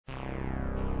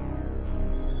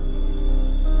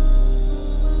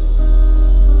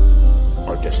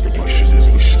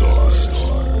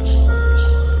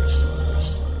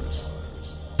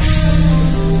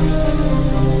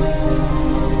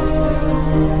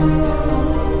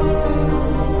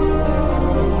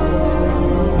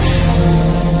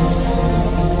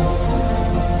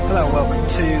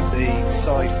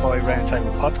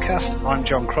Roundtable podcast. I'm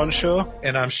John Cronshaw.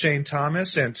 And I'm Shane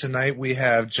Thomas, and tonight we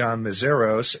have John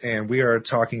Mazeros, and we are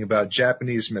talking about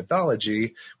Japanese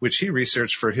mythology, which he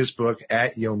researched for his book,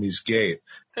 At Yomi's Gate.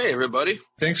 Hey, everybody.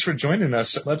 Thanks for joining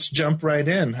us. Let's jump right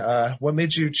in. What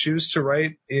made you choose to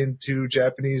write into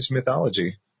Japanese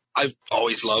mythology? I've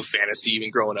always loved fantasy, even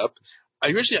growing up.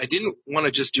 I didn't want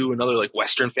to just do another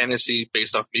Western fantasy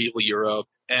based off medieval Europe,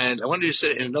 and I wanted to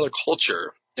set it in another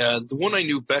culture. The one I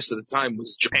knew best at the time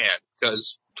was Japan,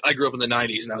 because I grew up in the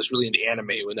 90s and I was really into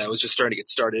anime when that was just starting to get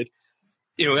started.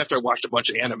 After I watched a bunch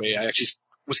of anime, I actually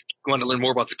was going to learn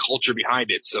more about the culture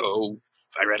behind it. So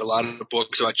I read a lot of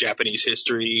books about Japanese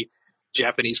history,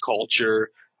 Japanese culture.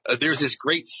 There's this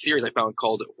great series I found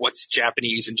called What's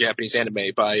Japanese in Japanese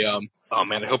Anime by,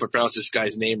 I hope I pronounced this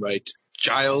guy's name right,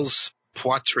 Giles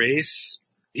Poitras.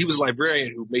 He was a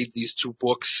librarian who made these two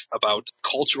books about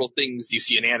cultural things you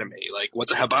see in anime, like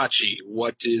what's a hibachi,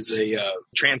 what is a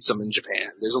transom in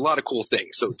Japan. There's a lot of cool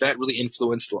things. So that really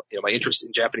influenced my interest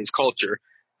in Japanese culture.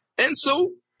 And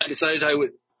so I decided I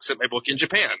would set my book in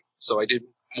Japan. So I did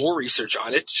more research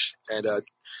on it and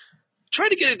tried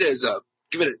to get it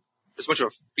give it as much of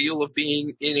a feel of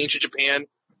being in ancient Japan.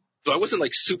 Though I wasn't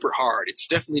super hard. It's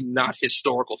definitely not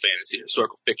historical fantasy or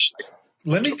historical fiction.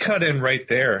 Let me cut in right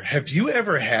there. Have you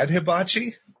ever had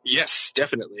hibachi? Yes,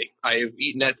 definitely. I have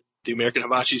eaten at the American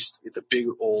hibachis at the big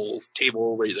old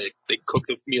table where they cook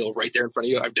the meal right there in front of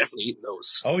you. I've definitely eaten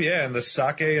those. Oh, yeah, and the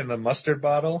sake and the mustard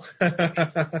bottle.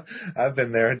 I've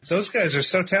been there. Those guys are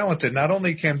so talented. Not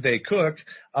only can they cook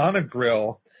on a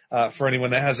grill, for anyone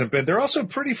that hasn't been, they're also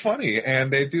pretty funny,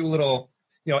 and they do little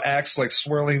acts like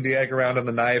swirling the egg around on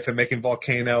the knife and making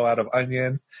volcano out of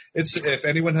onion. If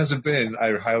anyone hasn't been,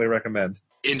 I highly recommend.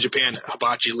 In Japan,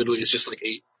 hibachi literally is just like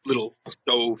a little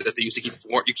stove that they used to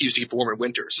keep warm in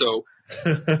winter. So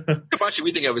hibachi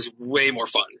we think of is way more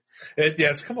fun.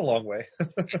 It's come a long way.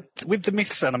 With the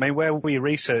myths, then, where were you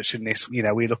researching this? Were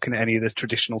you looking at any of the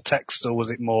traditional texts, or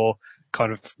was it more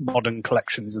kind of modern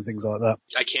collections and things like that?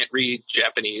 I can't read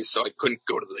Japanese, so I couldn't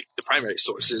go to the primary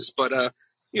sources. But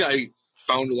I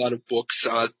found a lot of books,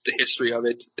 the history of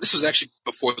it. This was actually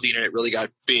before the internet really got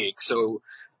big, so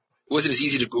it wasn't as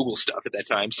easy to Google stuff at that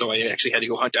time. So I actually had to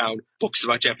go hunt down books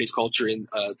about Japanese culture in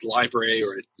the library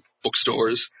or at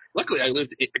bookstores. Luckily, I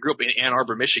grew up in Ann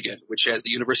Arbor, Michigan, which has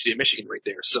the University of Michigan right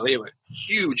there. So they have a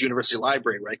huge university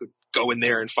library where I could go in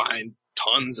there and find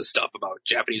tons of stuff about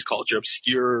Japanese culture,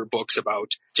 obscure books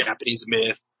about Japanese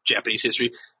myth, Japanese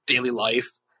history, daily life.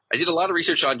 I did a lot of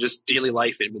research on just daily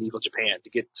life in medieval Japan to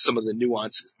get some of the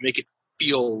nuances, make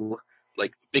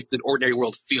the ordinary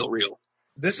world feel real.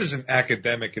 This isn't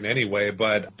academic in any way,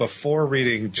 but before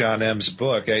reading John M.'s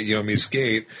book, At Yomi's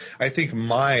Gate, I think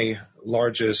my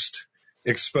largest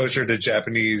exposure to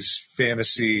Japanese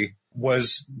fantasy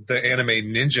was the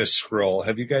anime Ninja Scroll.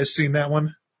 Have you guys seen that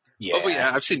one? Yeah. Oh, yeah,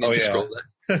 I've seen Ninja Scroll.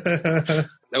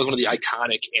 That was one of the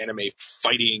iconic anime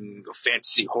fighting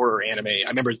fantasy horror anime. I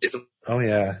remember different. Oh,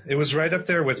 yeah. It was right up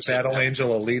there with Battle Angel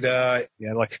Alita.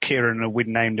 Yeah, like Akira and a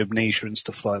Wind-Named Amnesia and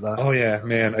stuff like that. Oh, yeah,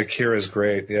 man. Akira's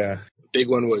great, yeah. The big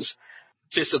one was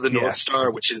Fist of the North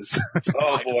Star, which is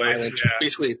oh, boy.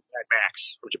 Basically Mad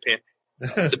Max from Japan.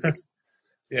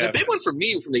 The big one for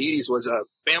me from the 80s was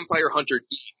Vampire Hunter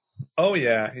D. Oh,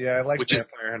 yeah. Yeah, I like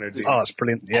Vampire Hunter D. Oh, it's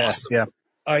brilliant. Yeah, awesome. Yeah.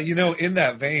 In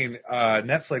that vein,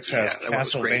 Netflix has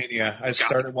Castlevania. I've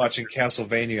started watching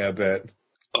Castlevania a bit.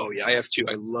 Oh, yeah, I have too.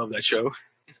 I love that show.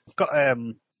 I've got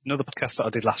another podcast that I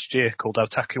did last year called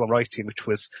Otaku on Writing, which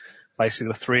was basically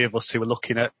the three of us who were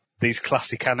looking at these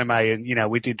classic anime.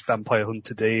 And, we did Vampire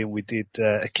Hunter D and we did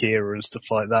Akira and stuff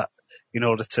like that in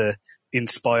order to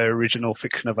inspire original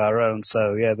fiction of our own.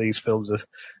 So, yeah, these films are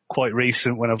quite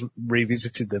recent when I've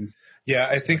revisited them. Yeah,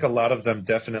 I think a lot of them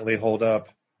definitely hold up.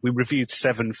 We reviewed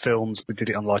 7 films. We did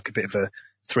it on a bit of a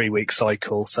 3-week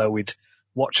cycle. So we'd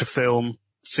watch a film,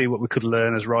 see what we could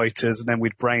learn as writers, and then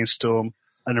we'd brainstorm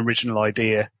an original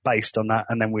idea based on that,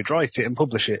 and then we'd write it and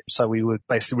publish it. So we were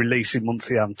basically releasing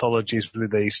monthly anthologies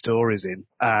with these stories in.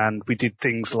 And we did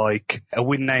things like a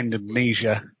Wind-Named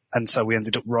Amnesia. And so we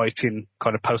ended up writing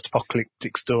kind of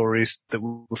post-apocalyptic stories that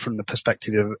were from the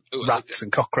perspective of rats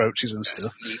and cockroaches and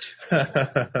stuff.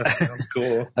 Sounds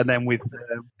cool. And then with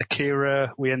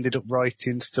Akira, we ended up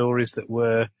writing stories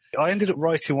I ended up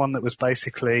writing one that was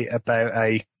basically about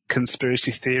a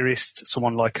conspiracy theorist,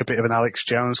 someone like a bit of an Alex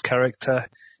Jones character.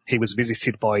 He was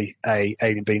visited by a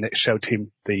alien being that showed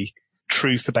him the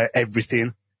truth about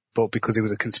everything. But because he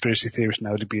was a conspiracy theorist,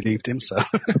 nobody believed him, so.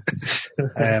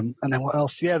 And then what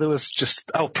else? Yeah, there was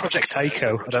just, Project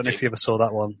Aiko. I don't know if you ever saw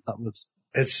that one.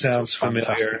 It sounds familiar.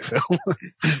 Fantastic film.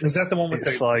 Is that the one with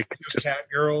the cat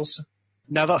girls?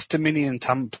 No, that's Dominion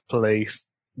Tampa Police.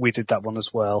 We did that one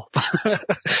as well.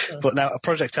 But now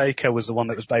Project Echo was the one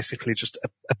that was basically just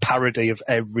a parody of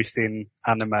everything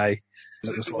anime.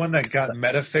 Is it the one that got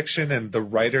metafiction and the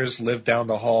writers lived down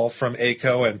the hall from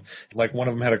Echo and like one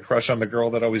of them had a crush on the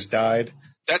girl that always died?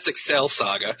 That's Excel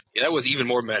Saga. Yeah, that was even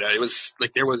more meta. It was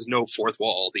like there was no fourth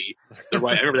wall. I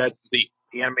remember that the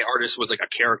anime artist was like a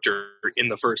character in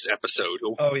the first episode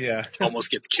who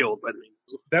almost gets killed by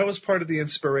the. That was part of the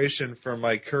inspiration for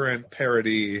my current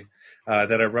parody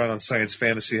that I run on Science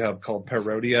Fantasy Hub called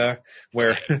Parodia,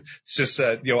 where it's just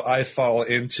that, I fall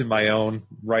into my own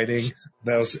writing.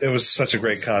 It was such a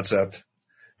great concept.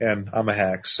 And I'm a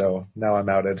hack, so now I'm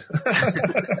outed.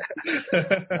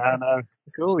 I know.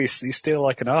 Cool. He's still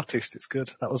like an artist. It's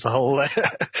good. That was the whole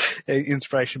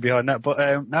inspiration behind that.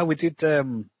 But now we did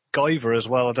Guyver as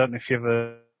well. I don't know if you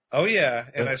ever. Oh yeah,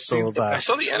 and I saw that. I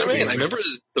saw the anime, and I remember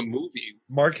the movie.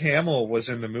 Mark Hamill was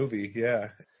in the movie. Yeah.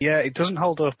 Yeah, it doesn't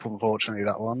hold up, unfortunately.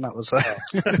 That one. That was. Yeah,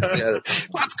 well,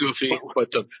 that's goofy, but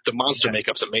the monster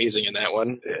makeup's amazing in that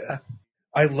one. Yeah.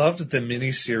 I loved the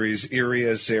miniseries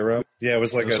Iria Zero. Yeah, it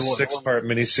was like a 6-part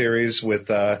miniseries with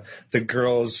the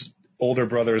girl's older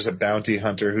brother is a bounty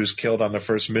hunter who's killed on the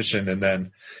first mission, and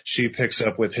then she picks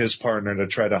up with his partner to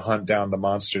try to hunt down the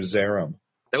monster Zerum.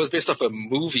 That was based off a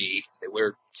movie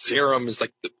where Zerum is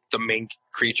like the main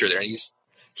creature there, and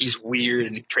he's weird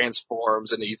and he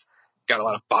transforms, and he's got a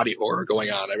lot of body horror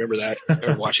going on. I remember that. I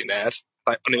remember watching that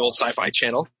on the old Sci-Fi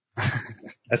Channel.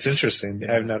 That's interesting.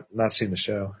 I have not seen the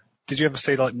show. Did you ever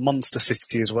see like Monster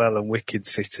City as well and Wicked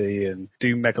City and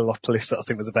Doom Megalopolis that I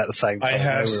think was about the same time? I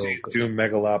have seen Doom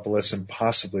Megalopolis and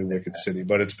possibly Wicked City,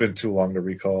 but it's been too long to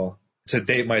recall. To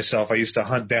date myself, I used to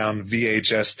hunt down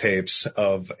VHS tapes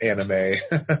of anime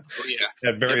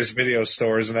at various video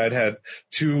stores, and I'd had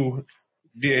 2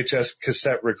 VHS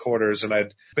cassette recorders, and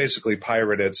I'd basically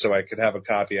pirate it so I could have a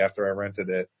copy after I rented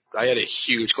it. I had a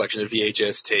huge collection of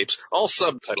VHS tapes, all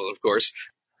subtitled, of course.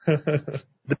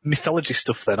 The mythology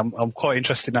stuff then, I'm quite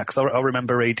interested in that because I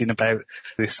remember reading about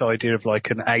this idea of like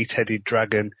an 8-headed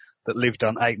dragon that lived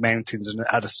on 8 mountains and it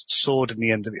had a sword in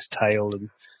the end of its tail. And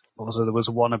there was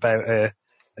one about a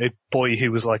boy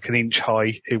who was like an inch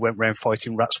high who went around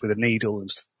fighting rats with a needle and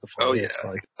stuff like Oh, yeah.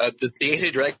 The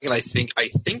 8-headed dragon, I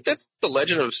think that's the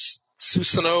legend of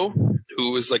Susanoo,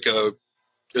 who was like a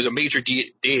major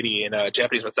deity in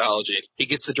Japanese mythology. He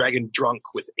gets the dragon drunk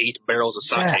with 8 barrels of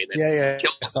sake and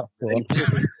kills him. And he pulls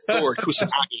the sword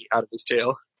Kusanagi out of his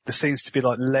tail. There seems to be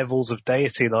like levels of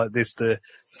deity. Like there's the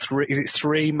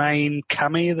 3 main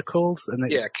kami they're called?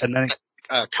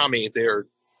 Kami.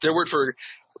 Their word for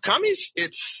kami's.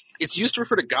 It's used to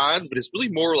refer to gods, but it's really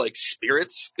more like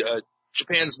spirits.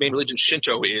 Japan's main religion,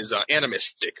 Shinto, is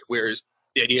animistic, whereas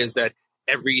the idea is that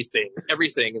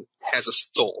everything has a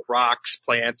soul. Rocks,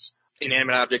 plants,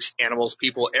 inanimate objects, animals,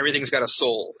 people, everything's got a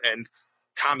soul. And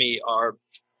kami are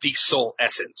the soul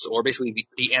essence, or basically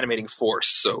the animating force.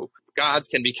 So gods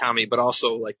can be kami, but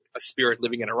also like a spirit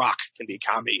living in a rock can be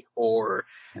kami, or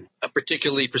a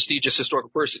particularly prestigious historical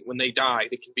person. When they die,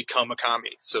 they can become a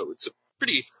kami. So it's a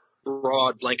pretty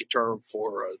broad blanket term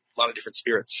for a lot of different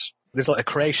spirits. There's like a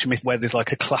creation myth where there's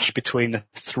like a clash between the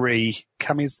 3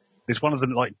 kamis. There's one of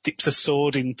them like dips a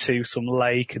sword into some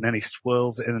lake and then he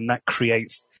swirls it and that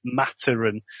creates matter.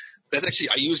 And that's actually,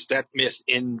 I used that myth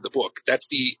in the book. That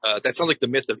sounds like the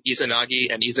myth of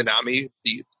Izanagi and Izanami,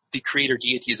 the creator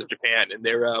deities of Japan. And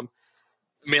they're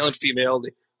male and female.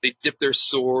 They dip their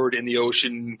sword in the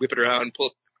ocean, whip it around, and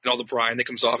pull and all the brine that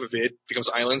comes off of it becomes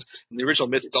islands. In the original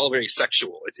myth, it's all very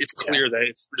sexual. It's clear that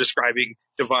it's describing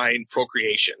divine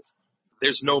procreation.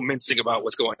 There's no mincing about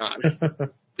what's going on.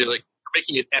 They're like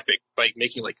making it epic by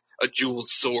making like a jeweled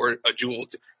sword, a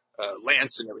jeweled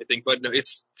lance and everything. But no,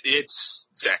 it's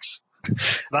sex.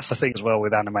 That's the thing as well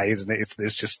with anime, isn't it?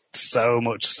 There's just so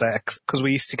much sex. Because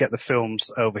we used to get the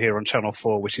films over here on Channel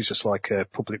 4, which is just like a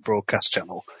public broadcast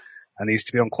channel. And it used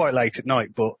to be on quite late at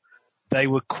night, but they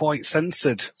were quite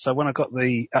censored. So when I got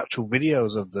the actual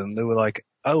videos of them, they were like,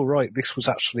 oh, right, this was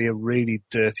actually a really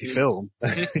dirty film.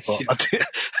 But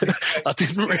I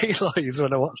didn't realize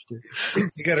when I watched it.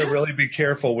 You got to really be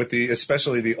careful with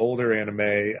especially the older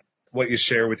anime, what you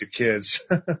share with your kids.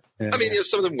 I mean,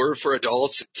 some of them were for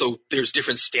adults, so there's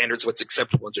different standards of what's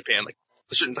acceptable in Japan. Like,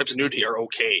 certain types of nudity are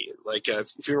okay. Like,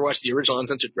 if you ever watched the original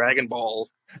uncensored Dragon Ball,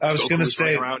 I was going to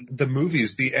say the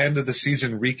movies, the end of the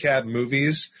season recap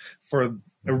movies for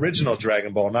original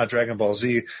Dragon Ball, not Dragon Ball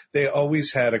Z, they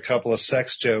always had a couple of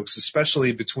sex jokes,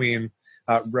 especially between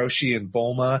Roshi and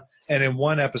Bulma. And in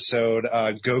one episode,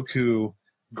 Goku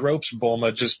gropes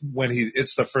Bulma just when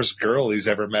it's the first girl he's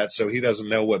ever met, so he doesn't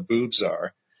know what boobs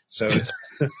are. So,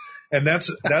 and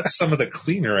that's some of the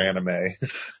cleaner anime.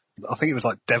 I think it was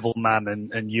like Devilman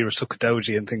and Yurusuka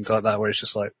Doji and things like that, where it's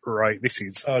just like, right, this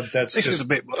is a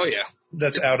bit. Oh yeah,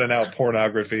 that's out and out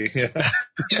pornography. Yeah,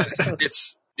 yeah,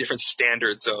 it's different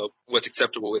standards of what's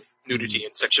acceptable with nudity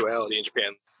and sexuality in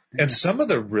Japan. And some of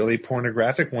the really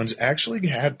pornographic ones actually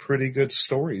had pretty good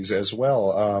stories as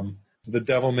well. The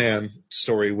Devilman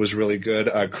story was really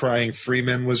good. Crying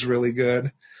Freeman was really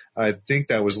good. I think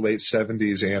that was late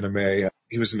 70s anime.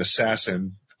 He was an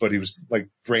assassin, but he was like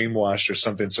brainwashed or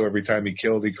something. So every time he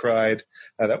killed, he cried.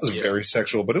 That was very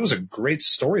sexual, but it was a great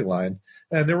storyline.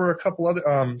 And there were a couple other,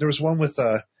 there was one with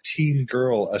a teen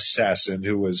girl assassin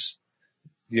who was,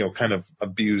 kind of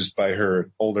abused by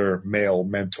her older male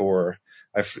mentor.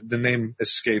 The name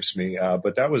escapes me,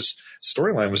 but that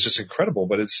storyline was just incredible.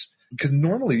 But it's because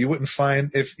normally you wouldn't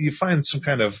find, if you find some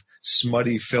kind of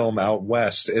smutty film out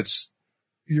west,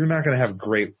 you're not going to have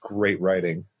great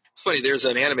writing. It's funny. There's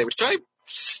an anime which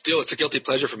it's a guilty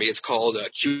pleasure for me. It's called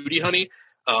Cutie Honey.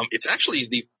 It's actually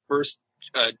the first.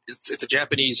 It's a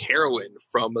Japanese heroine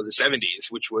from the 70s,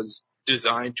 which was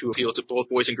designed to appeal to both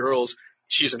boys and girls.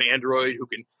 She's an android who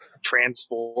can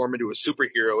transform into a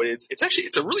superhero. And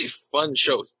it's a really fun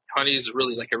show. Honey's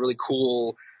really like a really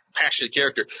cool, passionate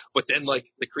character. But then like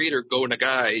the creator, Go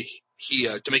Nagai, he,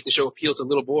 to make the show appeal to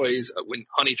little boys, when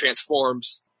Honey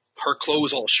transforms, her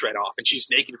clothes all shred off and she's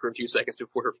naked for a few seconds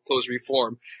before her clothes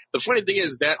reform. The funny thing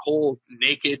is that whole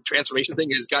naked transformation thing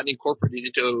has gotten incorporated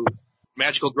into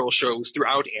magical girl shows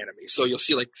throughout anime. So you'll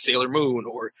see like Sailor Moon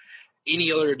or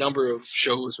any other number of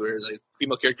shows where the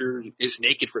female character is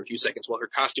naked for a few seconds while her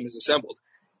costume is assembled.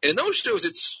 And in those shows,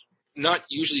 it's not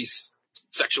usually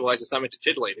sexualized. It's not meant to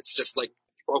titillate. It's just like,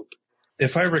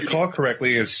 if I recall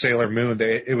correctly, in Sailor Moon,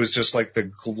 it was just like the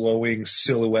glowing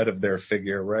silhouette of their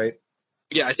figure, right?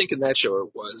 Yeah, I think in that show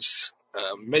it was.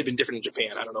 May have been different in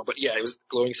Japan. I don't know. But yeah, it was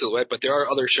glowing silhouette. But there are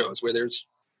other shows where there's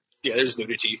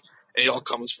nudity. And it all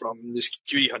comes from this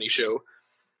Cutie Honey show.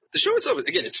 The show itself,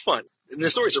 again, it's fun. And the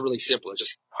stories are really simple. It's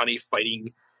just Honey fighting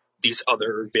these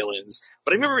other villains.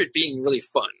 But I remember it being really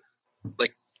fun.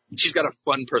 Like, she's got a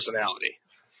fun personality.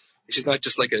 She's not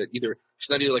just like she's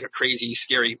not either like a crazy,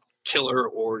 scary killer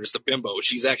or just a bimbo.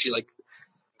 She's actually like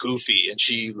goofy and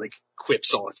she like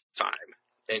quips all the time.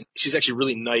 And she's actually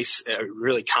really nice and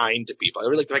really kind to people. I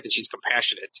really like the fact that she's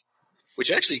compassionate,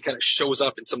 which actually kind of shows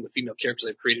up in some of the female characters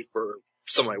I've created for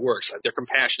some of my works. They're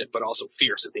compassionate, but also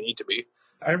fierce if they need to be.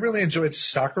 I really enjoyed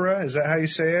Sakura. Is that how you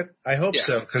say it? I hope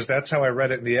so, because that's how I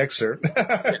read it in the excerpt.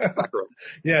 Yeah, Sakura.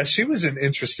 Yeah, she was an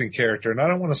interesting character, and I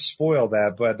don't want to spoil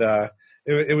that, but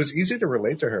it was easy to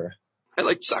relate to her. I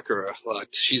liked Sakura a lot.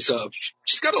 She's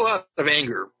got a lot of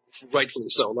anger, rightfully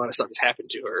so. A lot of stuff has happened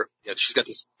to her. She's got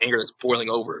this anger that's boiling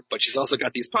over, but she's also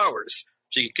got these powers.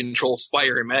 She can control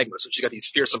fire and magma, so she's got these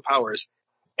fearsome powers,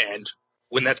 and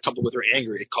when that's coupled with her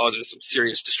anger, it causes some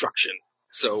serious destruction.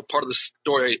 So part of the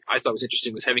story I thought was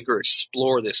interesting was having her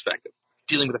explore this fact of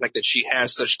dealing with the fact that she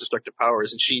has such destructive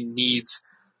powers and she needs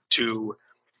to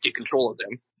get control of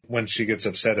them. When she gets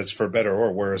upset, it's for better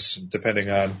or worse, depending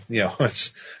on,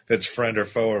 if it's friend or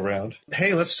foe around.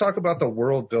 Hey, let's talk about the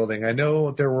world building. I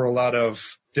know there were a lot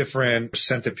of different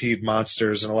centipede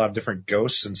monsters and a lot of different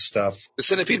ghosts and stuff. The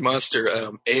centipede monster,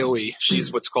 Aoi,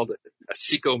 she's what's called a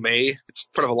Seiko Mei. It's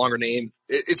part of a longer name.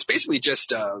 It's basically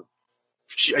just,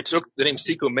 I took the name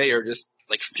Seiko Mei are just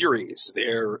like Furies.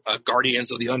 They're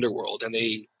guardians of the underworld and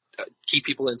they keep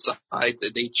people inside.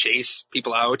 They chase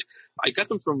people out. I got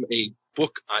them from a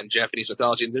book on Japanese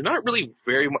mythology, and they're not really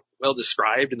very well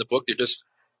described in the book. They're just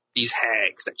these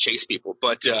hags that chase people.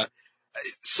 But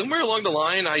somewhere along the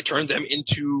line, I turned them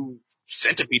into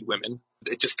centipede women.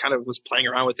 It just kind of was playing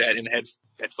around with that and had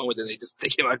fun with it. They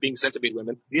came out being centipede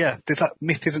women. Yeah, there's that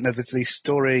myth, isn't there? There's the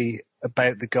story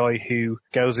about the guy who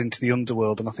goes into the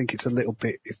underworld, and I think it's a little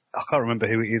bit, I can't remember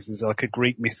who it is. There's like a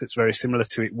Greek myth that's very similar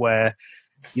to it where,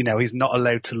 he's not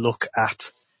allowed to look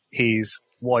at his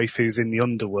wife who's in the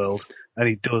underworld, and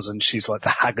he does, and she's like the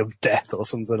hag of death or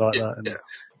something like that.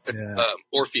 And,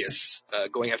 Orpheus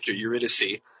going after Eurydice.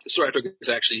 The story I took is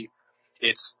actually,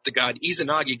 it's the god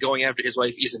Izanagi going after his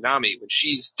wife Izanami when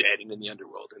she's dead and in the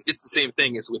underworld. And it's the same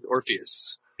thing as with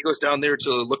Orpheus. He goes down there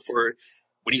to look for her.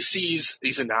 When he sees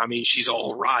Izanami, she's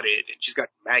all rotted and she's got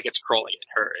maggots crawling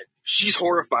in her. And she's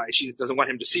horrified. She doesn't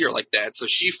want him to see her like that, so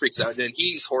she freaks out. And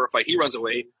he's horrified. He runs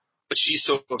away, but she's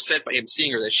so upset by him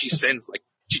seeing her that she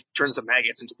she turns the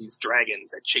maggots into these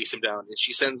dragons that chase him down. And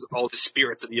she sends all the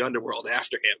spirits of the underworld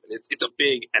after him. And it's a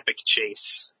big, epic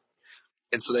chase.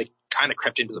 And so they kind of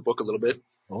crept into the book a little bit.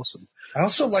 Awesome. I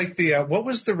also like what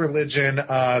was the religion?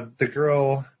 The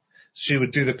girl, she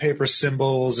would do the paper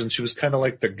symbols and she was kind of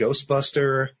like the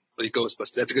Ghostbuster. the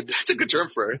Ghostbusters. That's a good term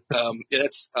for it.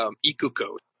 That's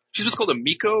Ikuko. She's what's called a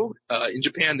Miko. In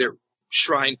Japan, they're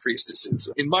shrine priestesses.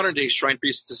 In modern day, shrine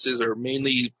priestesses are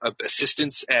mainly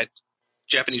assistants at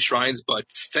Japanese shrines, but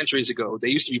centuries ago, they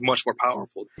used to be much more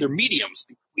powerful. They're mediums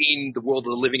between the world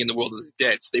of the living and the world of the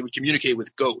dead. So they would communicate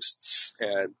with ghosts,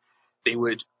 and they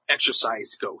would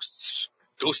exorcise ghosts.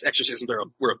 Ghost exorcisms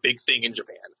were a big thing in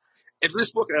Japan. And for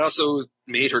this book, it also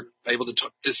made her able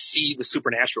to see the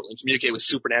supernatural and communicate with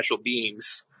supernatural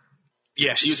beings.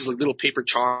 Yeah, she uses like little paper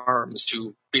charms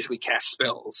to basically cast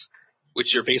spells,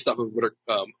 which are based off of what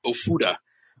are ofuda,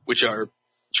 which are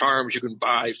charms you can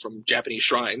buy from Japanese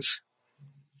shrines.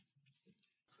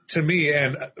 To me,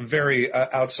 and very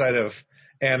outside of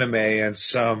anime and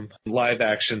some live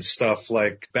action stuff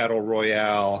like Battle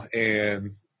Royale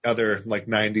and other like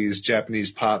 90s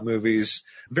Japanese pop movies,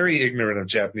 very ignorant of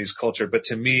Japanese culture. But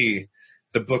to me,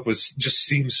 the book just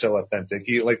seems so authentic.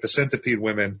 Like the Centipede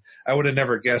Women, I would have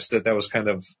never guessed that was kind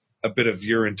of a bit of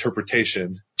your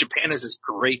interpretation. Japan has this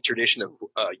great tradition of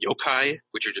yokai,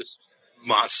 which are just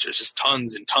monsters, just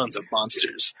tons and tons of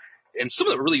monsters. And some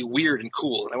of them are really weird and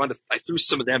cool. And I threw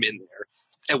some of them in there.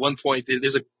 At one point,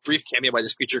 there's a brief cameo by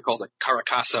this creature called a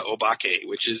Karakasa Obake,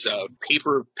 which is a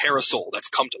paper parasol that's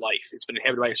come to life. It's been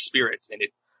inhabited by a spirit, and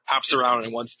it hops around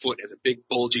on one foot, has a big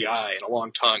bulgy eye and a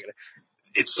long tongue. And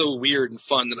it's so weird and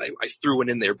fun that I threw one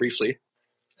in there briefly,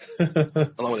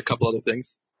 along with a couple other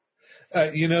things.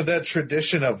 That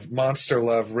tradition of monster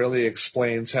love really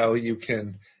explains how you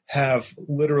can have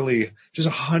literally just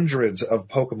hundreds of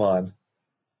Pokemon.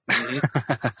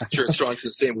 Mm-hmm. Sure, it's drawn from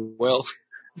the same well.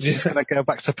 Just going to go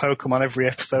back to Pokemon every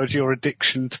episode. Your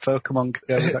addiction to Pokemon.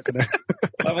 Is that going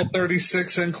to level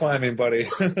 36 and climbing, buddy?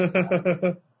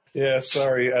 Yeah,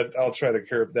 sorry. I'll try to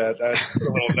curb that. I put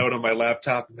a little note on my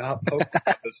laptop. Not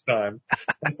Pokemon this time.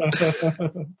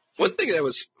 One thing that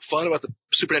was fun about the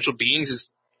supernatural beings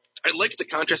is I liked the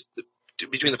contrast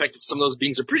between the fact that some of those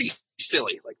beings are pretty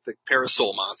silly, like the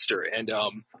Parasol monster, and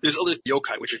there's other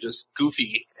yokai which are just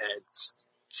goofy and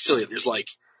silly. There's like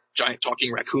giant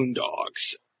talking raccoon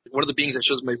dogs. One of the beings that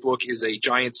shows in my book is a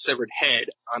giant severed head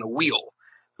on a wheel,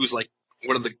 who's like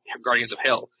one of the guardians of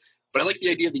hell. But I like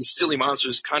the idea of these silly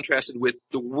monsters contrasted with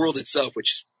the world itself,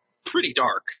 which is pretty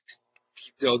dark.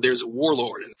 There's a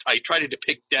warlord, and I try to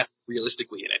depict death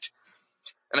realistically in it.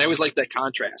 And I always like that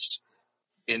contrast.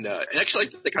 And I actually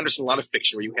like the contrast in a lot of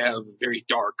fiction where you have a very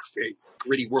dark, very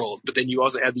gritty world, but then you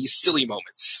also have these silly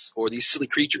moments or these silly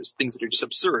creatures, things that are just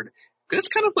absurd. Because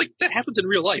it's kind of like that happens in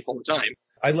real life all the time.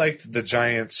 I liked the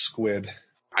giant squid.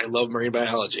 I love marine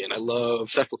biology, and I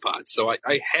love cephalopods. So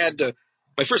I had to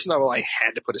 – my first novel, I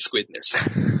had to put a squid in there. So,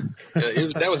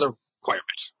 that was a requirement.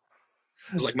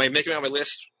 It was like making it on my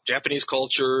list, Japanese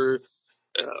culture,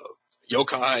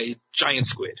 yokai, giant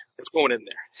squid. It's going in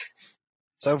there.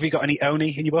 So have you got any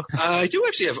Oni in your book? I do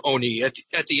actually have Oni.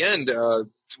 At the end,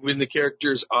 when the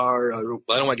characters are, I don't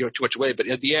want to give too much away, but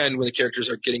at the end, when the characters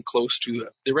are getting close to,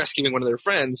 they're rescuing one of their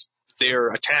friends, they're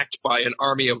attacked by an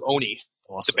army of Oni.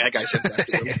 Awesome. The bad guys sent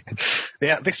after them.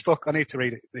 Yeah, this book, I need to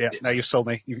read it. Yeah, no, you've sold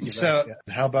me.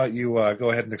 How about you go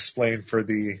ahead and explain for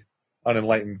the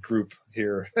unenlightened group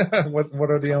here, what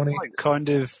are the Oni? Kind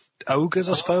of ogres,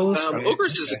 I suppose.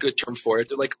 Ogres is a good term for it.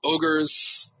 They're like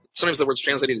ogres. Sometimes the word's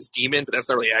translated as demon, but that's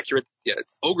not really accurate. Yeah,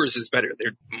 ogres is better.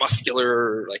 They're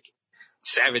muscular, like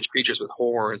savage creatures with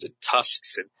horns and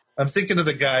tusks. And I'm thinking of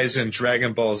the guys in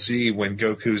Dragon Ball Z when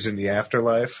Goku's in the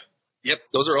afterlife. Yep,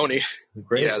 those are Oni.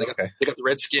 Great. Yeah, they got the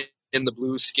red skin, the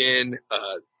blue skin,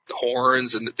 the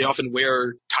horns, and they often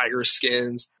wear tiger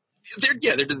skins.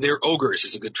 They're ogres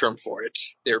is a good term for it.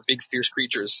 They're big, fierce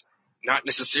creatures, not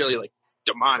necessarily like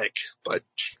demonic, but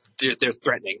they're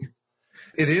threatening.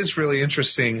 It is really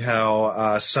interesting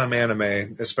how some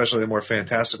anime, especially the more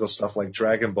fantastical stuff like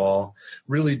Dragon Ball,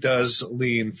 really does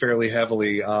lean fairly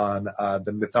heavily on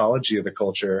the mythology of the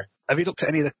culture. Have you looked at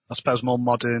any of the, I suppose, more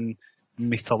modern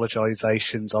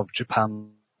mythologizations of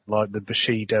Japan, like the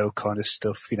Bushido kind of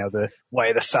stuff, the way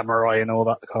of the samurai and all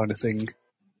that kind of thing?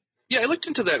 Yeah, I looked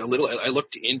into that a little.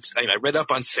 I read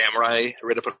up on samurai. I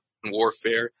read up on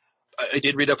warfare. I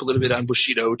did read up a little bit on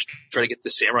Bushido to try to get the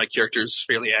samurai characters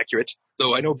fairly accurate.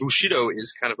 Though I know Bushido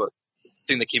is kind of a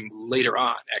thing that came later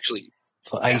on, actually.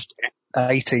 It's like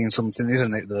 18 something,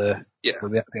 isn't it? The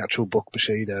actual book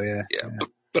Bushido, yeah. Yeah.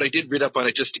 But I did read up on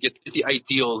it just to get the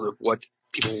ideals of what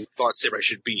people thought samurai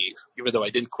should be, even though I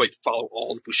didn't quite follow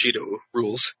all the Bushido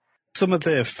rules. Some of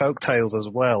the folk tales as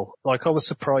well. Like, I was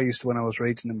surprised when I was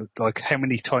reading them, like, how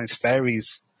many times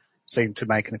fairies seem to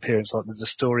make an appearance. Like, there's a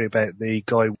story about the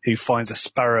guy who finds a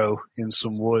sparrow in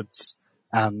some woods,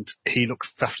 and he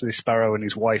looks after the sparrow, and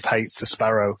his wife hates the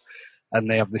sparrow. and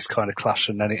they have this kind of clash,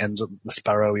 and then it ends up that the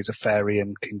Sparrow is a fairy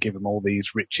and can give them all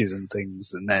these riches and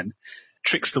things, and then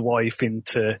tricks the wife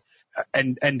into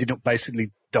ending up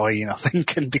basically dying, I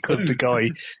think, and because the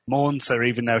guy mourns her,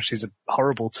 even though she's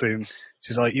horrible to him,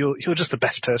 she's like, you're just the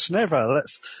best person ever.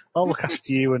 I'll look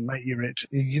after you and make you rich.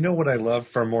 You know what I love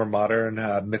for more modern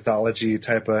mythology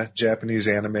type of Japanese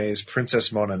anime is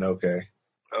Princess Mononoke.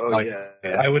 Oh, yeah.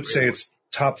 I would say it's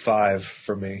top 5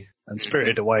 for me. And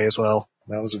Spirited Away as well.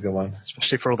 That was a good one.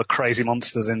 Especially for all the crazy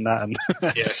monsters in that. And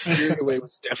yeah, Spirited Away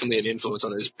was definitely an influence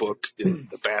on this book.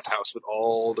 The bathhouse with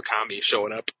all the kami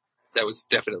showing up. That was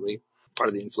definitely part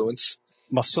of the influence.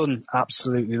 My son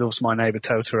absolutely loves My Neighbor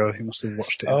Totoro. He must have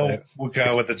watched it. Oh, we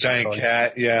go with the giant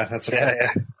cat. Yeah, that's a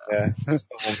yeah. That's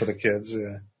one for the kids.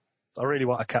 Yeah. I really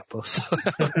want a cat bus.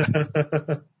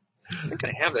 I think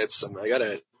I have that somewhere. I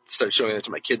gotta start showing it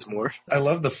to my kids more. I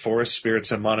love the forest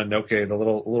spirits in Mononoke, the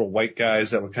little white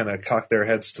guys that would kind of cock their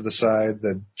heads to the side,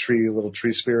 the little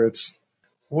tree spirits.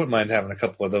 I wouldn't mind having a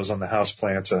couple of those on the house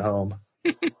plants at home.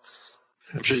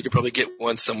 I'm sure you could probably get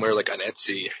one somewhere like on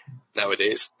Etsy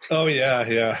nowadays. Oh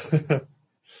yeah.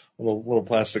 little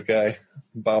plastic guy,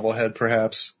 bobblehead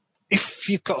perhaps. If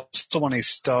you've got someone who's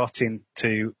starting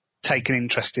to take an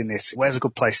interest in this, where's a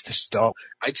good place to start?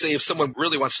 I'd say if someone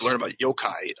really wants to learn about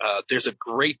yokai, there's a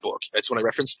great book. It's one I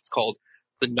referenced. It's called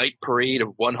The Night Parade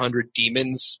of 100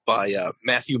 Demons by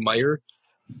Matthew Meyer.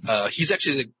 He's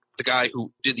actually the guy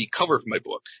who did the cover of my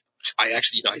book. I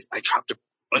actually, I dropped a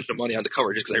bunch of money on the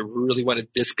cover just because I really wanted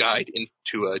this guide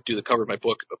to do the cover of my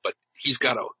book. But he's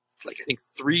got I think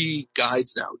 3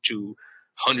 guides now to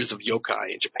hundreds of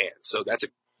yokai in Japan. So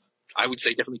I would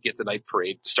say definitely get The Night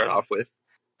Parade to start off with.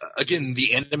 Again,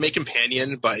 The Anime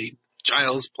Companion by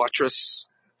Giles Poitras.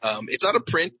 It's out of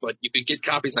print, but you can get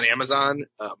copies on Amazon.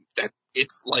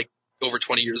 It's like over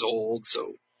 20 years old,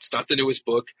 so it's not the newest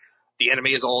book. The anime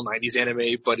is all 90s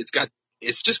anime, but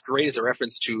it's just great as a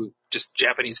reference to just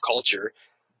Japanese culture,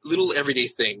 little everyday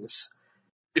things.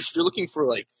 If you're looking for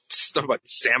like stuff about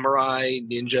samurai,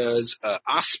 ninjas,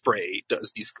 Osprey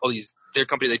does their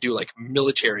company, they do like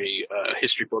military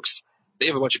history books. They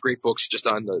have a bunch of great books just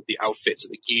on the outfits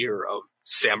and the gear of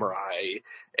samurai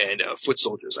and foot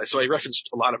soldiers. So I referenced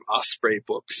a lot of Osprey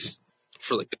books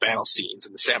for like the battle scenes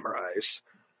and the samurais.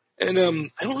 And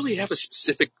I don't really have a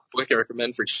specific book I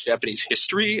recommend for Japanese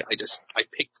history. I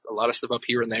picked a lot of stuff up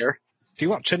here and there. Do you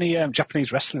watch any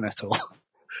Japanese wrestling at all?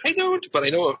 I don't, but I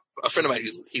know a friend of mine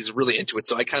he's really into it,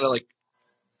 so I kind of like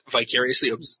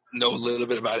vicariously know a little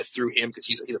bit about it through him because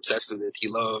he's obsessed with it.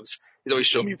 He's always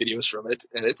showing me videos from it,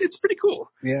 and it's pretty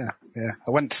cool. Yeah.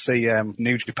 I went to see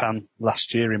New Japan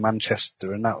last year in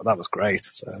Manchester, and that was great.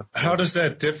 So how does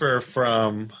that differ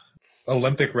from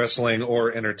Olympic wrestling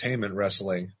or entertainment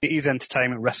wrestling? It is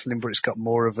entertainment wrestling, but it's got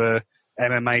more of a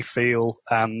MMA feel,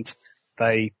 and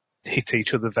they hit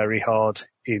each other very hard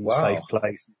in safe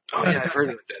place. Oh yeah, I've heard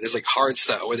of that. There's like hard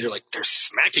style where they're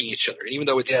smacking each other, and even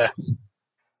though it's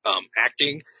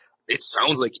acting, it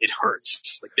sounds like it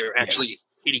hurts. Like they're actually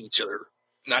hitting each other.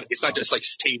 It's not just like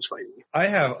stage fighting. I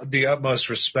have the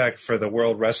utmost respect for the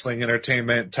World Wrestling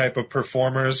Entertainment type of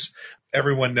performers.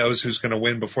 Everyone knows who's going to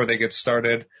win before they get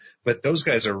started, but those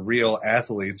guys are real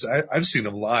athletes. I've seen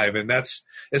them live, and that's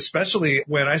especially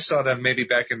when I saw them maybe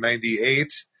back in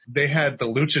 '98. They had the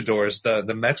luchadors,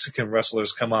 the Mexican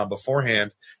wrestlers come on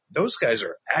beforehand. Those guys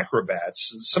are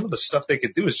acrobats. Some of the stuff they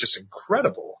could do is just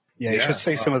incredible. Yeah, you should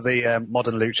see some of the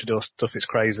modern luchador stuff. It's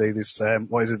crazy. There's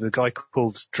the guy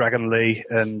called Dragon Lee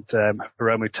and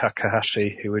Hiromu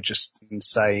Takahashi, who are just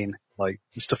insane. Like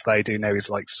the stuff they do now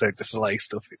is like Cirque du Soleil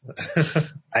stuff. It's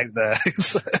out there.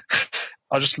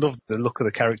 I just love the look of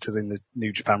the characters in the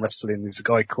New Japan Wrestling. There's a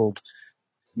guy called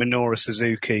Minoru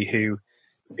Suzuki who,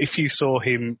 if you saw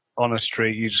him on a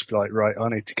street, you'd just be like, right, I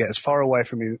need to get as far away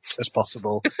from you as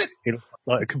possible. He looks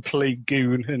like a complete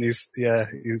goon, and he's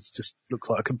just looks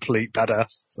like a complete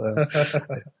badass. So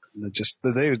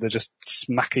they just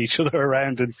smack each other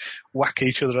around and whack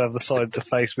each other over the side of the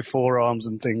face with forearms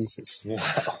and things. It's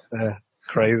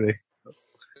crazy.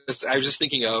 I was just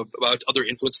thinking about other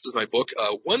influences in my book.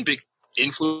 One big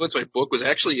influence in my book was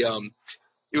actually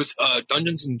it was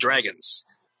Dungeons and Dragons.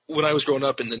 When I was growing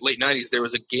up in the late 90s, there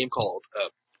was a game called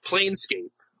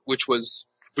Planescape, which was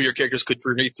where your characters could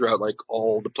journey throughout like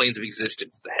all the planes of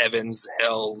existence, the heavens,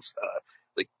 hells,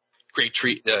 like Great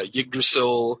Tree,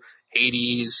 Yggdrasil,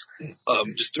 Hades,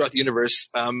 just throughout the universe.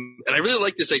 And I really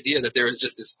like this idea that there is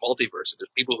just this multiverse, and there's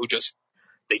people who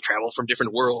they travel from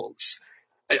different worlds.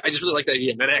 I just really like that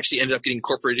idea, and that actually ended up getting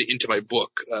incorporated into my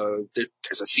book.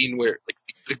 There's a scene where, like,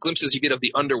 the glimpses you get of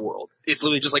the underworld, it's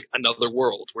literally just like another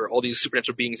world where all these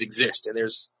supernatural beings exist, and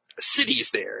there's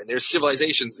cities there and there's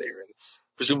civilizations there. And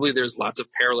presumably there's lots of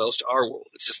parallels to our world.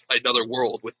 It's just another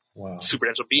world with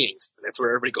supernatural beings. And that's where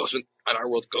everybody goes on our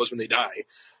world goes when they die.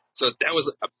 So that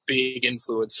was a big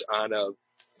influence on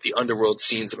the underworld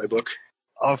scenes in my book.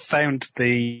 I've found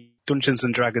the Dungeons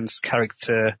and Dragons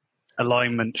character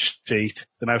alignment sheet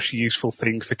the most useful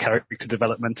thing for character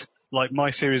development. Like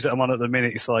my series that I'm on at the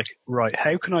minute, it's like, right,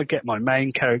 how can I get my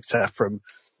main character from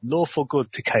lawful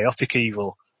good to chaotic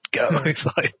evil? Go. It's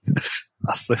like,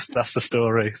 that's the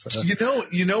story. So.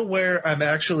 You know where I'm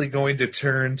actually going to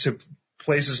turn to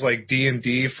places like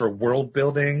D&D for world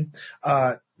building.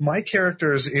 My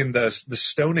characters in the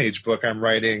Stone Age book I'm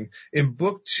writing, in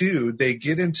book 2, they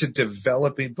get into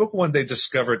developing. Book 1, they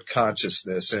discovered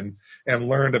consciousness and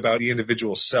learned about the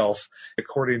individual self.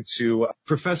 According to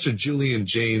Professor Julian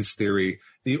Jaynes' theory,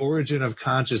 the origin of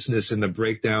consciousness and the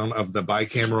breakdown of the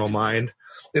bicameral mind.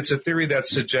 It's a theory that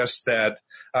suggests that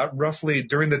roughly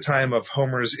during the time of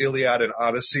Homer's Iliad and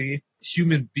Odyssey,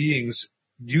 human beings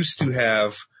used to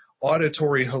have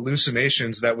auditory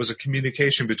hallucinations that was a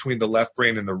communication between the left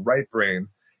brain and the right brain.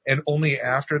 And only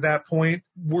after that point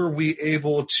were we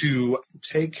able to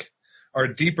take our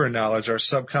deeper knowledge, our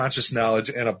subconscious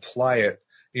knowledge, and apply it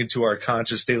into our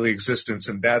conscious daily existence.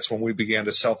 And that's when we began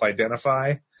to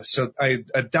self-identify. So I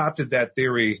adopted that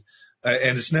theory,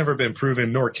 and it's never been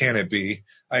proven, nor can it be.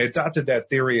 I adopted that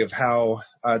theory of how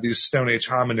these Stone Age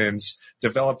hominins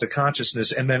developed a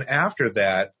consciousness. And then after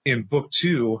that, in book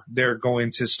 2, they're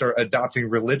going to start adopting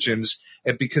religions.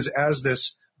 And because as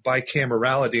this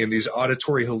bicamerality and these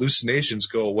auditory hallucinations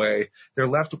go away, they're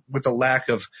left with a lack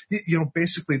of,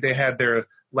 basically they had their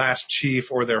last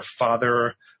chief or their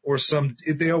father or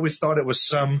they always thought it was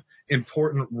some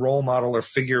important role model or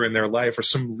figure in their life or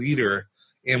some leader.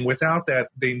 And without that,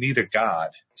 they need a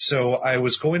god. So I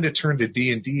was going to turn to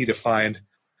D&D to find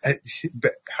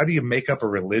how do you make up a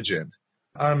religion?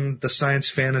 On the Science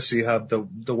Fantasy Hub, the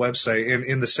website,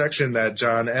 in the section that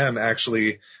John M.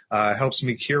 actually helps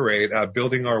me curate,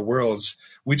 Building Our Worlds,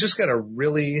 we just got a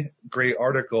really great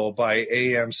article by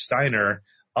A.M. Steiner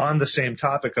on the same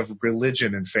topic of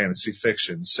religion and fantasy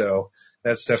fiction. So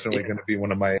that's definitely going to be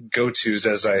one of my go-tos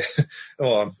as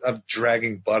I'm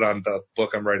dragging butt on the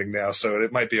book I'm writing now, so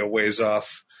it might be a ways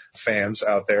off, fans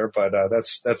out there, but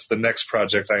that's the next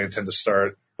project I intend to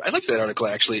start. I like that article,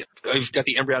 actually. I've got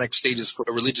the embryonic stages for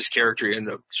a religious character in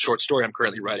a short story I'm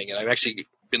currently writing, and I've actually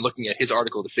been looking at his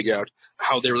article to figure out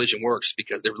how their religion works,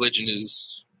 because their religion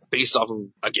is based off of,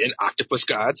 again, octopus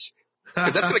gods,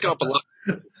 because that's going to come up a lot.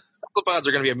 Octopods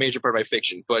are going to be a major part of my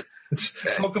fiction, but it's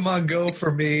Pokemon Go for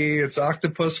me. It's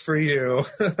octopus for you.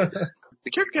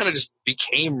 The character kind of just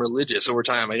became religious over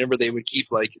time. I remember they would keep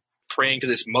praying to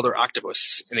this mother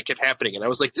octopus, and it kept happening. And I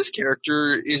was like, this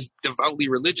character is devoutly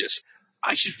religious.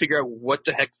 I should figure out what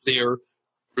the heck their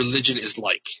religion is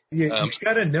like. Yeah, you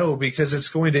got to know, because it's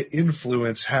going to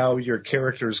influence how your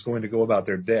character is going to go about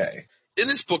their day. In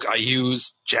this book, I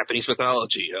use Japanese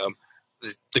mythology.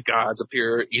 The gods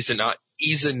appear.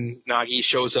 Izanagi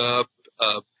shows up.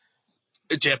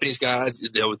 Japanese gods.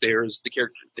 There's the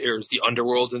character. There's the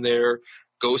underworld in there,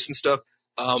 ghosts and stuff.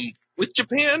 With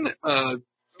Japan,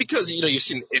 because you've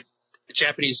seen it,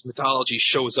 Japanese mythology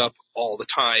shows up all the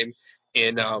time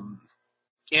in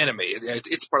anime.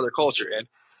 It's part of their culture. And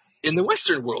in the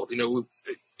Western world,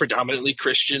 predominantly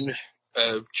Christian,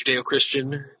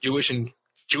 Judeo-Christian, Jewish and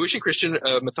Christian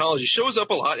mythology shows up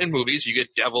a lot in movies. You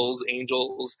get devils,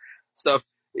 angels, stuff.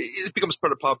 It becomes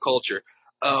part of pop culture.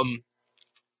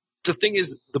 The thing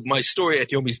is, my story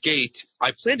at Yomi's Gate,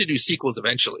 I plan to do sequels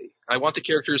eventually. I want the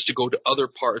characters to go to other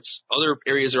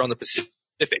areas around the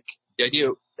Pacific. The idea,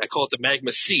 I call it the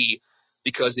Magma Sea,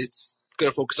 because it's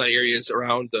going to focus on areas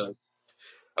around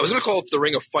I was going to call it the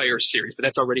Ring of Fire series, but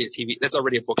that's already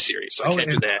a book series, so I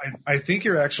can't do that. I think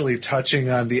you're actually touching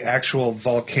on the actual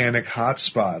volcanic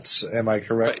hotspots. Am I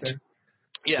correct? Right.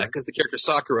 Yeah, because the character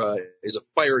Sakura is a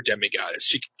fire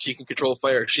demigoddess. She can control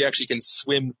fire. She actually can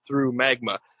swim through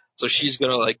magma. So she's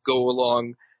going to go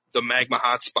along the magma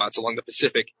hotspots along the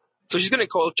Pacific. So she's going to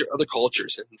culture other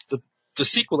cultures. And the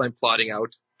sequel I'm plotting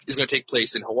out is going to take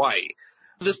place in Hawaii.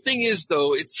 The thing is,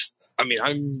 though,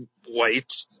 I'm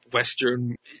white,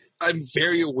 Western. I'm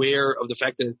very aware of the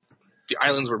fact that the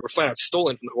islands were flat out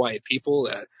stolen from the Hawaiian people.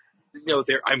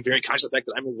 I'm very conscious of the fact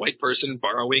that I'm a white person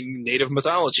borrowing native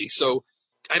mythology. So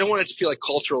I don't want it to feel like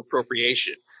cultural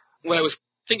appropriation. When I was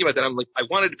thinking about that, I'm like, I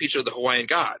wanted to feature the Hawaiian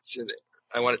gods. And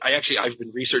I've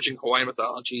been researching Hawaiian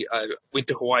mythology. I went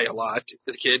to Hawaii a lot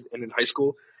as a kid and in high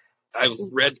school. I've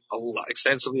read a lot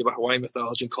extensively about Hawaiian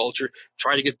mythology and culture,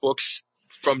 trying to get books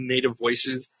from native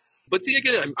voices. But then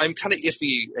again, I'm kind of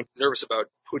iffy and nervous about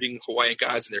putting Hawaiian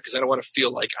gods in there because I don't want to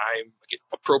feel like I'm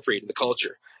appropriating the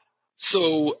culture.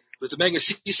 So with the Magna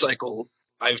Sea cycle,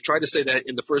 I've tried to say that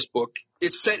in the first book,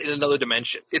 it's set in another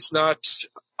dimension. It's not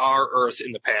our Earth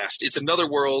in the past. It's another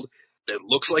world that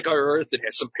looks like our Earth. It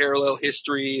has some parallel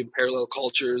history and parallel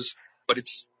cultures, but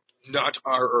it's not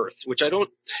our Earth, which that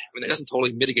doesn't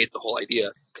totally mitigate the whole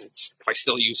idea because if I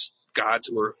still use gods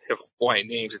who have Hawaiian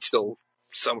names, it's still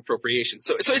some appropriation.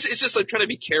 So it's just like trying to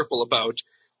be careful about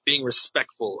being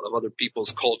respectful of other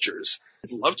people's cultures.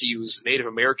 I'd love to use Native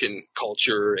American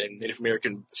culture and Native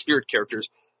American spirit characters,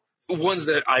 ones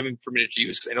that I'm permitted to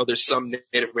use, because I know there's some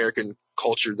Native American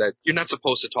culture that you're not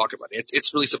supposed to talk about.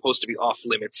 It's really supposed to be off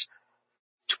limits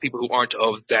to people who aren't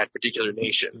of that particular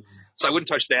nation. Mm-hmm. So I wouldn't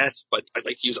touch that, but I'd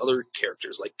like to use other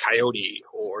characters like Coyote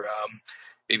or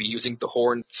maybe using the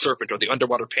horned serpent or the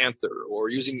underwater panther or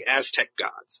using Aztec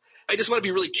gods. I just want to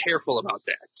be really careful about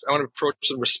that. I want to approach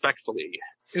them respectfully.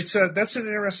 That's an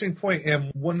interesting point, and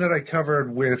one that I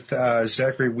covered with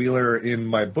Zachary Wheeler in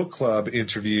my book club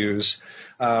interviews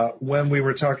when we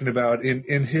were talking about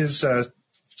in his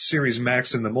series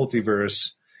Max in the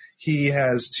Multiverse. He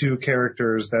has two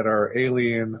characters that are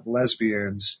alien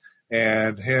lesbians,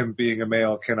 and him being a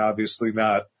male can obviously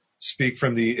not speak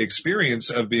from the experience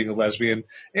of being a lesbian.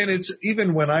 And it's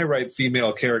even when I write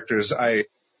female characters, I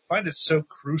find it so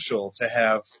crucial to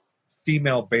have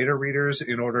female beta readers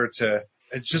in order to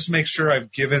just make sure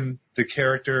I've given the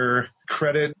character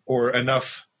credit or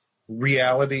enough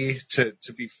reality to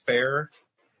be fair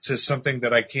to something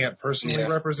that I can't personally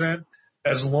represent.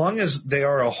 As long as they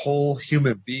are a whole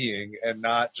human being and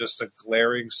not just a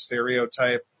glaring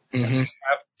stereotype, have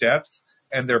depth,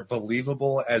 and they're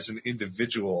believable as an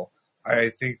individual, I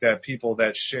think that people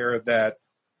that share that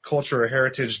culture or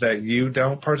heritage that you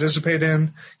don't participate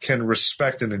in can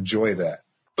respect and enjoy that.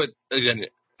 But again, as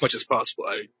much as possible,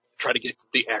 I try to get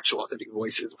the actual authentic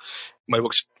voices. My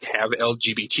books have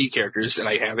LGBT characters, and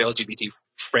I have LGBT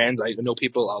friends. I even know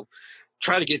people. I'll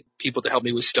try to get people to help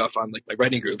me with stuff on like my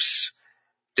writing groups,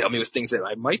 to help me with things that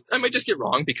I might just get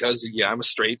wrong because I'm a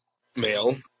straight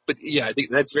male. But I think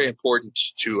that's very important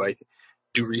to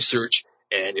do research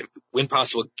and, if when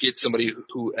possible, get somebody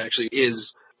who actually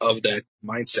is of that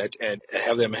mindset and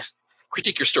have them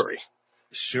critique your story.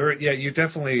 Sure. Yeah, you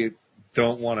definitely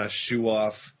don't want to shoo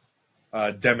off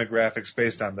demographics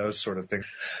based on those sort of things.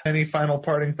 Any final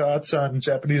parting thoughts on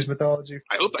Japanese mythology?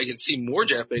 I hope I can see more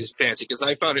Japanese fantasy, because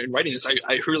I found it in writing this,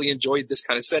 I really enjoyed this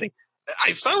kind of setting.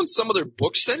 I found some other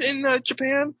books set in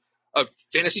Japan,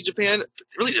 fantasy Japan, but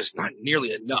really there's not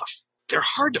nearly enough. They're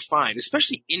hard to find,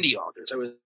 especially indie authors. I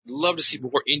would love to see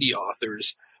more indie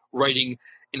authors writing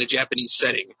in a Japanese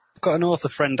setting. I've got an author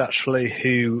friend actually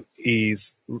who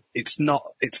it's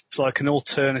like an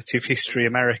alternative history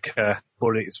America,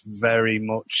 but it's very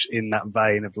much in that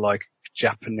vein of like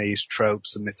Japanese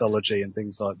tropes and mythology and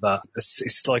things like that.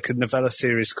 It's like a novella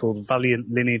series called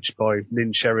Valiant Lineage by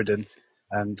Lynn Sheridan,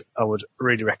 and I would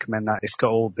really recommend that. It's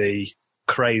got all the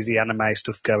crazy anime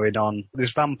stuff going on.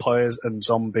 There's vampires and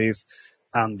zombies,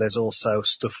 and there's also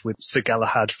stuff with Sir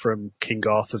Galahad from King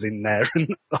Arthur's in there,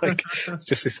 and like it's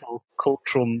just this whole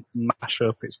cultural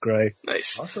mashup. It's great.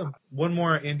 Nice. Awesome. One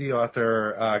more indie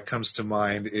author comes to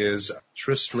mind is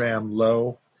Tristram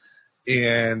Lowe,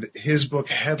 and his book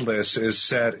Headless is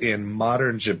set in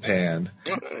modern Japan.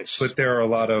 Oh, nice. But there are a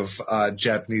lot of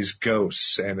Japanese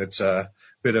ghosts, and it's a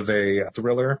bit of a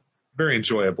thriller. Very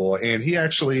enjoyable. And he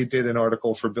actually did an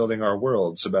article for Building Our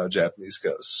Worlds about Japanese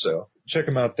ghosts. So check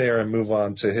him out there and move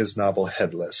on to his novel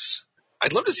Headless.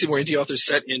 I'd love to see more indie authors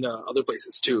set in other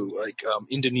places too, like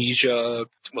Indonesia,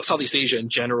 Southeast Asia in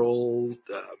general,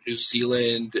 New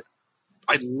Zealand.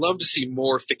 I'd love to see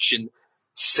more fiction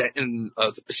set in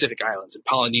the Pacific Islands, in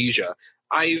Polynesia.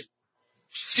 I've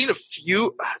seen a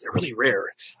few. They're really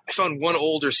rare. I found one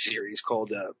older series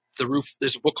called The Roof.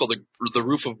 There's a book called The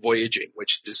Roof of Voyaging,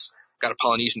 which is got a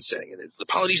Polynesian setting, and the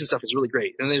Polynesian stuff is really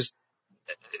great. And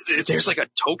there's like a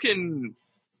token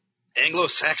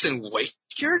Anglo-Saxon white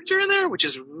character in there, which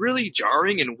is really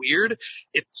jarring and weird.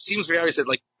 It seems very obvious that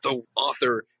like the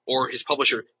author or his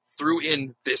publisher threw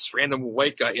in this random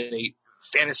white guy in a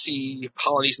fantasy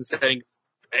Polynesian setting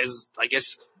as, I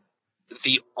guess,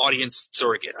 the audience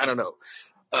surrogate. I don't know.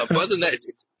 But other than that, it's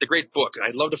a great book.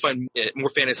 I'd love to find more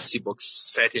fantasy books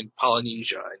set in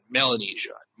Polynesia and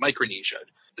Melanesia, Micronesia,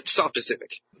 the South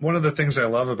Pacific. One of the things I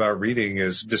love about reading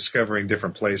is discovering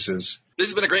different places. This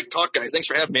has been a great talk, guys. Thanks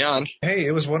for having me on. Hey,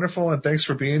 it was wonderful, and thanks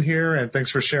for being here, and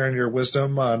thanks for sharing your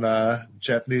wisdom on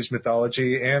Japanese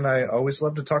mythology. And I always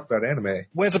love to talk about anime.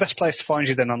 Where's the best place to find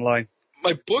you then online?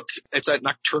 My book, it's at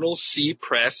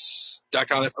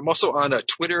nocturnalseapress.com. I'm also on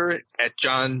Twitter at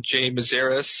John J.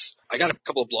 Mazaris. I got a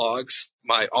couple of blogs.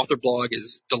 My author blog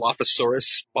is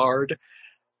Dilophosaurus Bard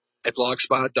at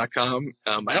blogspot.com.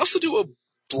 I also do a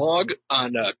blog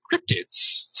on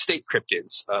cryptids, state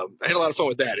cryptids. I had a lot of fun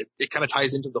with that. It kind of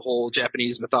ties into the whole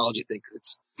Japanese mythology thing.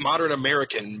 It's modern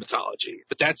American mythology,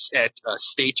 but that's at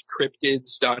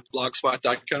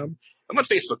statecryptids.blogspot.com. I'm on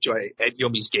Facebook too, at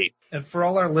Yomi's Gate. And for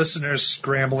all our listeners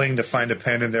scrambling to find a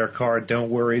pen in their car, don't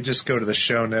worry. Just go to the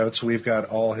show notes. We've got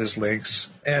all his links.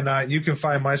 And you can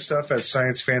find my stuff at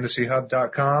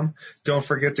sciencefantasyhub.com. Don't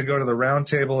forget to go to the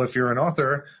Roundtable if you're an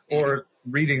author or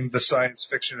reading the science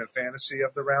fiction and fantasy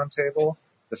of the Roundtable,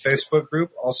 the Facebook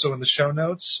group, also in the show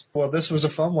notes. Well, this was a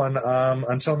fun one.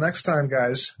 Until next time,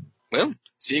 guys. Well,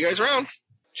 see you guys around.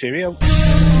 Cheerio.